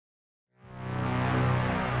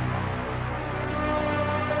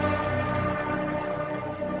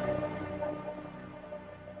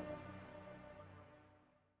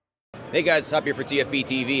Hey guys, Hop here for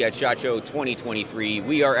TFBTV at SHOT Show 2023.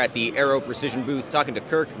 We are at the Aero Precision booth talking to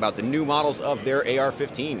Kirk about the new models of their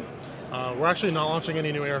AR-15. We're actually not launching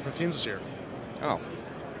any new AR-15s this year. Oh.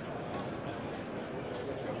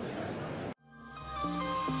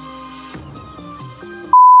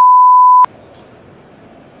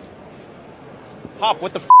 Hop,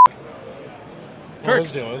 what the f***? Well,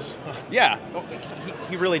 his deal is. Yeah,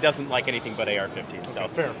 he really doesn't like anything but AR-15s. So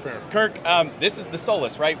Okay, fair. Kirk, this is the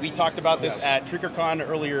Solus, right? We talked about this Yes. at TriggerCon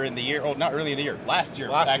earlier in the year. Oh, not early in the year. Last year,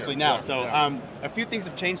 now. Yeah, So yeah. a few things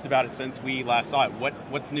have changed about it since we last saw it.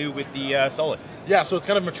 What's new with the Solus? Yeah, so it's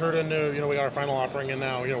kind of matured into, we got our final offering, and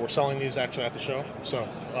now, we're selling these actually at the show. So,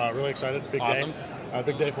 really excited. Big Awesome. day.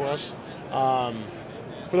 Big day for us.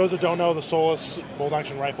 For those that don't know, the Solus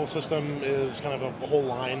bolt-action rifle system is kind of a whole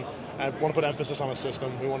line. I want to put emphasis on a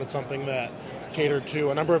system. We wanted something that catered to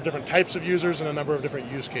a number of different types of users and a number of different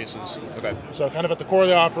use cases. Okay. So kind of at the core of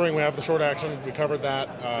the offering, we have the short action. We covered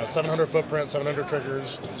that. 700 footprint, 700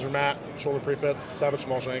 triggers, Zermatt, shoulder prefits, Savage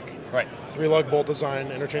small shank. Right. 3-lug bolt design,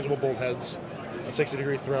 interchangeable bolt heads, a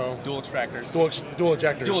 60-degree throw. Dual extractors. Dual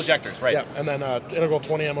ejectors. Dual ejectors, right. Yeah, and then integral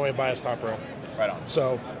 20 MOA bias top rail. Right on.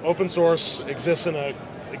 So open source exists in a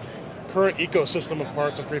current ecosystem of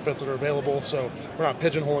parts and prefits that are available, so we're not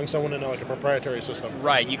pigeonholing someone into like a proprietary system.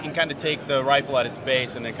 Right, you can kind of take the rifle at its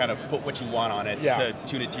base and then kind of put what you want on it to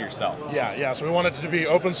tune it to yourself. Yeah, so we wanted it to be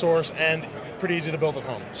open source and pretty easy to build at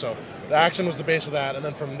home. So the action was the base of that, and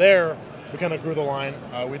then from there, we kind of grew the line.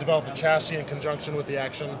 We developed a chassis in conjunction with the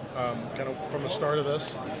action, kind of from the start of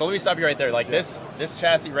this. So let me stop you right there. Like this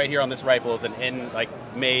chassis right here on this rifle is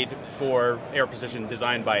made for Aero Precision,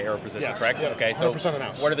 designed by Aero Precision, Yes, correct? yep, Okay, so 100%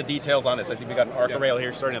 in-house. what are the details on this? I see we got an Arca rail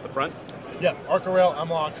here starting at the front. Yeah, Arca rail,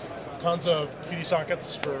 unlock, tons of QD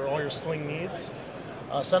sockets for all your sling needs.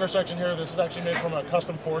 Center section here, this is actually made from a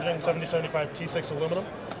custom forging, 7075 T6 aluminum.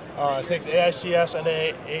 It takes AICS and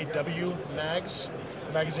AAW mags.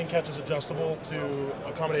 The magazine catch is adjustable to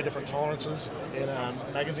accommodate different tolerances in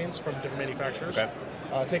magazines from different manufacturers. Okay.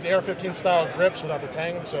 It takes AR-15 style grips without the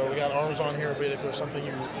tang, so we got ours on here, but if there's something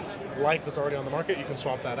you like that's already on the market, you can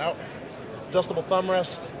swap that out. Adjustable thumb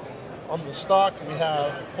rest. On the stock, we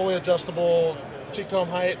have fully adjustable cheek comb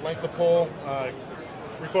height, length of pull,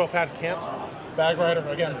 recoil pad cant, bag rider,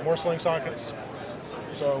 again, more sling sockets,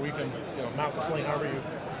 so we can mount the sling however you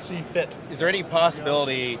see fit. Is there any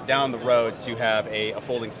possibility down the road to have a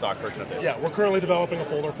folding stock version of this? Yeah, we're currently developing a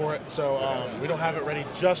folder for it, so we don't have it ready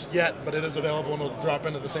just yet, but it is available and it'll drop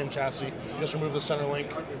into the same chassis. You just remove the center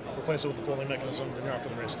link, replace it with the folding mechanism, and you're off to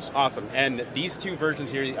the races. Awesome. And these two versions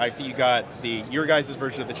here, I see you got your guys'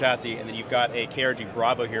 version of the chassis, and then you've got a KRG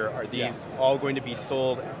Bravo here. Are these all going to be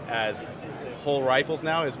sold as whole rifles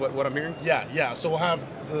now, is what I'm hearing? Yeah. So we'll have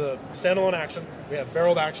the standalone action. We have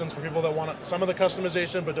barreled actions for people that want some of the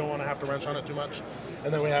customization but don't want to have to wrench on it too much.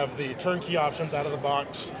 And then we have the turnkey options out of the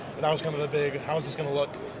box. And that was kind of the big, how is this going to look?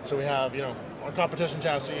 So we have, our competition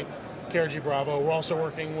chassis, KRG Bravo. We're also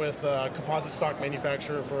working with a composite stock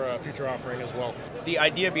manufacturer for a future offering as well. The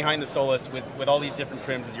idea behind the Solus with all these different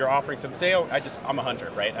trims is you're offering some, say, I'm a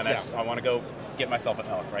hunter, right? And I want to go get myself an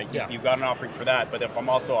elk, right? Yeah. You've got an offering for that, but if I'm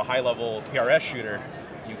also a high-level PRS shooter,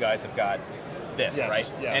 you guys have got this,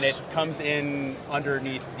 right? Yes. And it comes in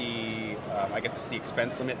underneath the, I guess it's the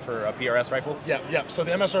expense limit for a PRS rifle? Yeah. So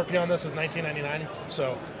the MSRP on this is $19.99,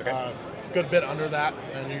 so good bit under that,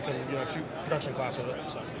 and you can shoot production class with it.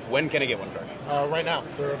 So when can I get one, Kirk? Right now,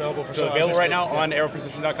 they're available for sale. So available right now on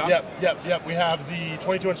aeroprecision.com? Yep. We have the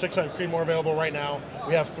 22-inch 6-side Creedmoor available right now.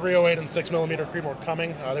 We have 308 and 6mm Creedmoor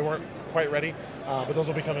coming. They weren't quite ready, but those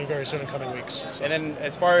will be coming very soon in coming weeks. So. And then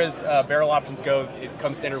as far as barrel options go, it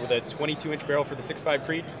comes standard with a 22-inch barrel for the 6.5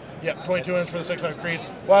 Creed? Yep, 22-inch for the 6.5 Creed.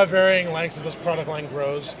 We'll have varying lengths as this product line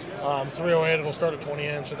grows. 308, it'll start at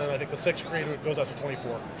 20-inch, and then I think the 6 Creed goes out to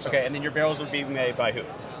 24. So. Okay, and then your barrels will be made by who?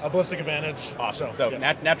 A Ballistic Advantage. Awesome. So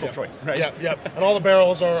natural choice, right? Yep. And all the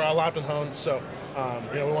barrels are lapped and honed, so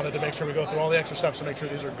we wanted to make sure we go through all the extra steps to make sure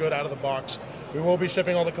these are good out of the box. We will be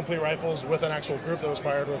shipping all the complete rifles with an actual group that was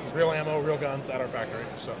fired with real ammo, real guns at our factory.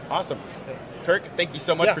 So awesome. Kirk, thank you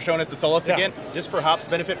so much for showing us the Solus again. Just for Hop's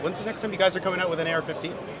benefit, when's the next time you guys are coming out with an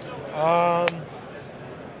AR-15?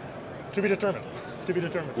 To be determined.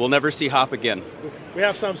 We'll never see Hop again. We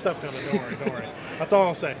have some stuff coming, don't worry. That's all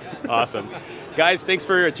I'll say. Awesome. Guys, thanks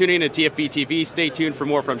for tuning in to TFB TV. Stay tuned for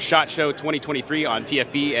more from SHOT Show 2023 on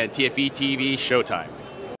TFB and TFB TV Showtime.